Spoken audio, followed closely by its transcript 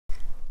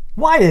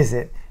Why is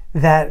it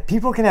that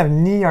people can have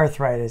knee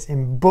arthritis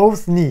in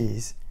both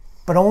knees,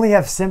 but only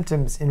have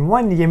symptoms in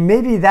one knee? And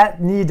maybe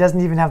that knee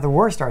doesn't even have the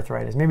worst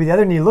arthritis. Maybe the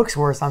other knee looks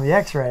worse on the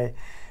x-ray,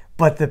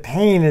 but the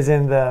pain is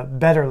in the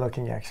better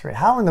looking x-ray.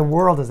 How in the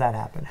world does that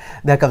happen?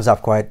 That comes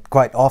up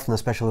quite often,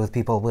 especially with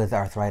people with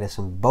arthritis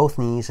in both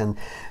knees, and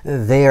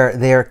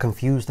they're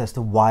confused as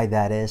to why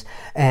that is.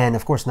 And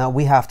of course, now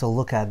we have to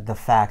look at the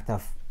fact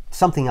of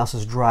something else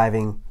is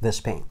driving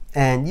this pain.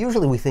 And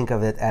usually we think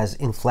of it as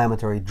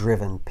inflammatory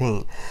driven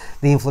pain.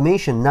 The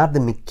inflammation, not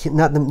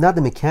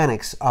the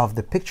mechanics of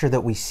the picture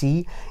that we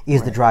see,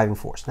 is the driving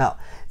force. Now,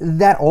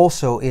 that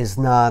also is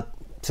not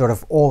sort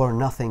of all or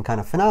nothing kind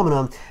of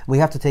phenomenon. We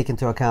have to take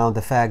into account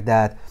the fact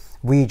that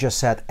we just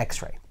said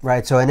x-ray,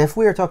 right? So, and if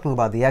we are talking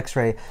about the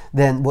x-ray,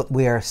 then what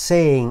we are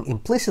saying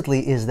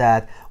implicitly is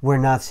that we're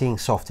not seeing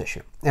soft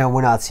tissue, and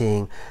we're not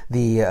seeing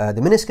the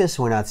meniscus,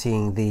 we're not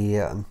seeing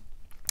the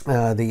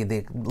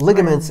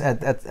ligaments,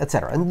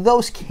 etc. And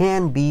those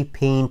can be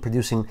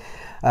pain-producing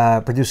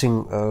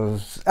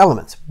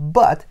elements.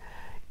 But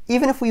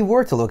even if we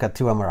were to look at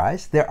two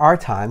MRIs, there are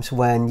times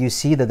when you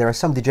see that there are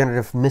some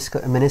degenerative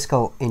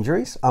meniscal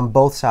injuries on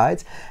both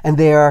sides, and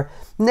they are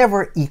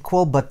never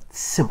equal but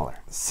similar.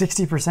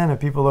 60% of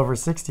people over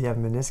 60 have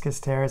meniscus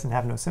tears and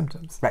have no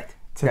symptoms. Right.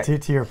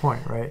 To your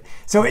point, right?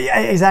 So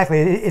exactly,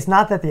 it's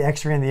not that the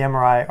X-ray and the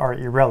MRI are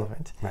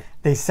irrelevant. Right.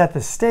 They set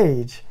the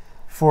stage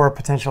for a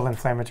potential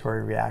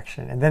inflammatory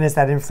reaction. And then it's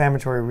that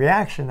inflammatory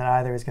reaction that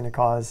either is going to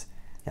cause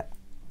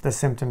the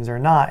symptoms or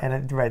not. And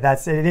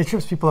it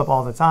trips people up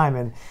all the time.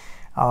 And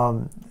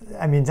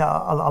I mean,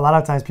 a lot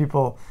of times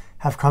people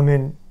have come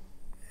in,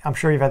 I'm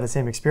sure you've had the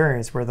same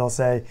experience, where they'll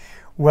say,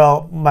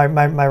 well, my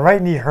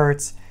right knee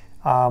hurts,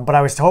 but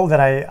I was told that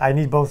I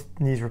need both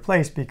knees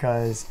replaced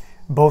because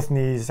both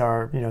knees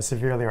are,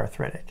 severely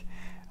arthritic.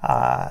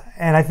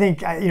 And I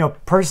think,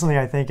 personally,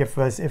 I think if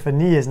a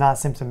knee is not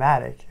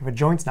symptomatic, if a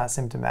joint's not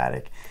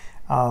symptomatic,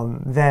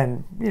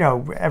 then,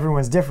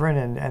 everyone's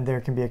different and there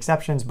can be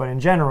exceptions. But in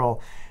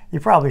general, you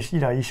probably,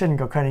 you shouldn't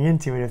go cutting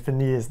into it if the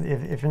knee is,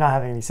 if you're not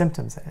having any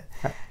symptoms in it.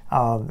 Right.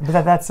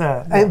 But that's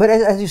But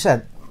as you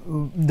said,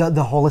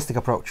 the holistic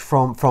approach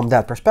from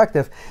that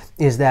perspective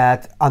is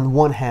that on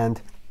one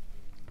hand,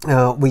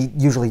 we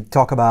usually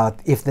talk about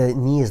if the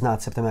knee is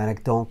not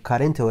symptomatic, don't cut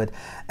into it.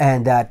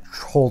 And that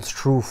holds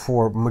true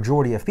for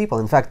majority of people.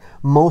 In fact,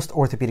 most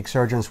orthopedic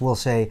surgeons will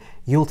say,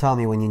 you'll tell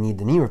me when you need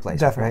the knee replacement.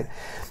 Definitely.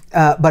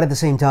 Right? But at the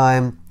same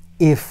time,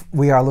 if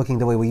we are looking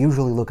the way we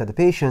usually look at the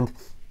patient,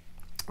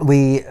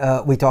 we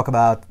talk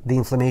about the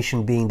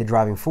inflammation being the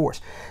driving force.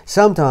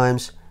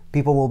 Sometimes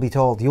people will be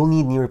told, you'll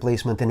need knee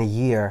replacement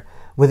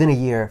within a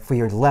year for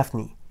your left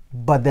knee.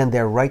 But then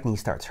their right knee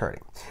starts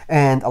hurting.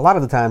 And a lot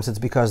of the times it's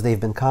because they've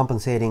been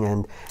compensating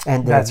and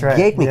their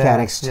gait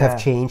mechanics have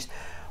changed.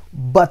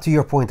 But to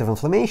your point of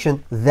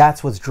inflammation,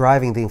 that's what's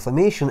driving the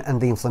inflammation,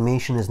 and the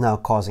inflammation is now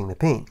causing the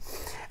pain.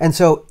 And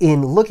so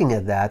in looking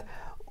at that,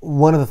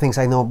 one of the things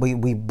I know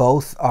we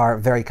both are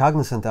very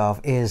cognizant of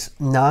is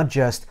not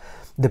just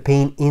the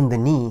pain in the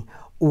knee,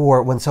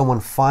 or when someone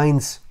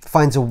finds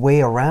a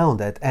way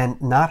around it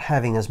and not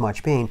having as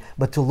much pain,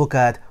 but to look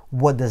at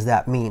what does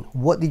that mean?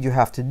 What did you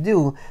have to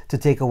do to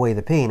take away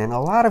the pain? In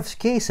a lot of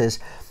cases,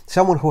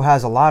 someone who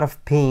has a lot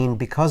of pain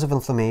because of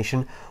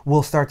inflammation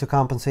will start to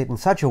compensate in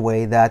such a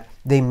way that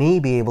they may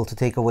be able to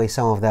take away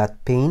some of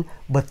that pain,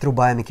 but through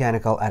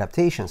biomechanical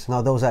adaptations.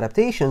 Now, those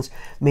adaptations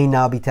may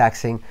now be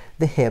taxing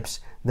the hips,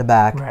 the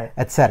back,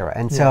 etc.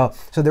 And so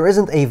there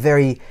isn't a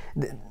very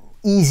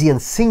easy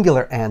and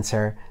singular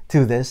answer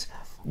to this.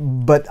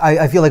 But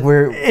I feel like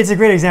it's a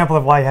great example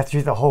of why you have to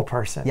treat the whole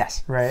person.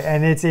 Yes. Right.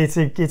 And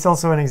it's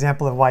also an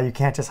example of why you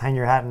can't just hang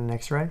your hat in an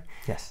X-ray.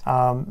 Yes.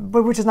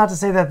 But which is not to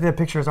say that the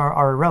pictures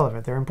are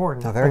irrelevant. They're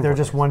important. No, they're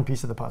just one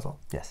piece of the puzzle.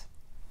 Yes.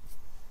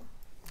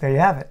 There you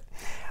have it.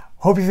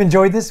 Hope you've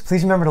enjoyed this.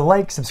 Please remember to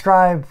like,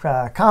 subscribe,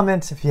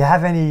 comment. If you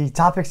have any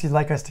topics you'd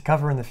like us to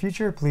cover in the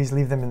future, please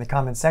leave them in the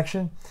comments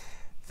section.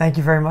 Thank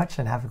you very much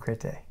and have a great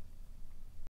day.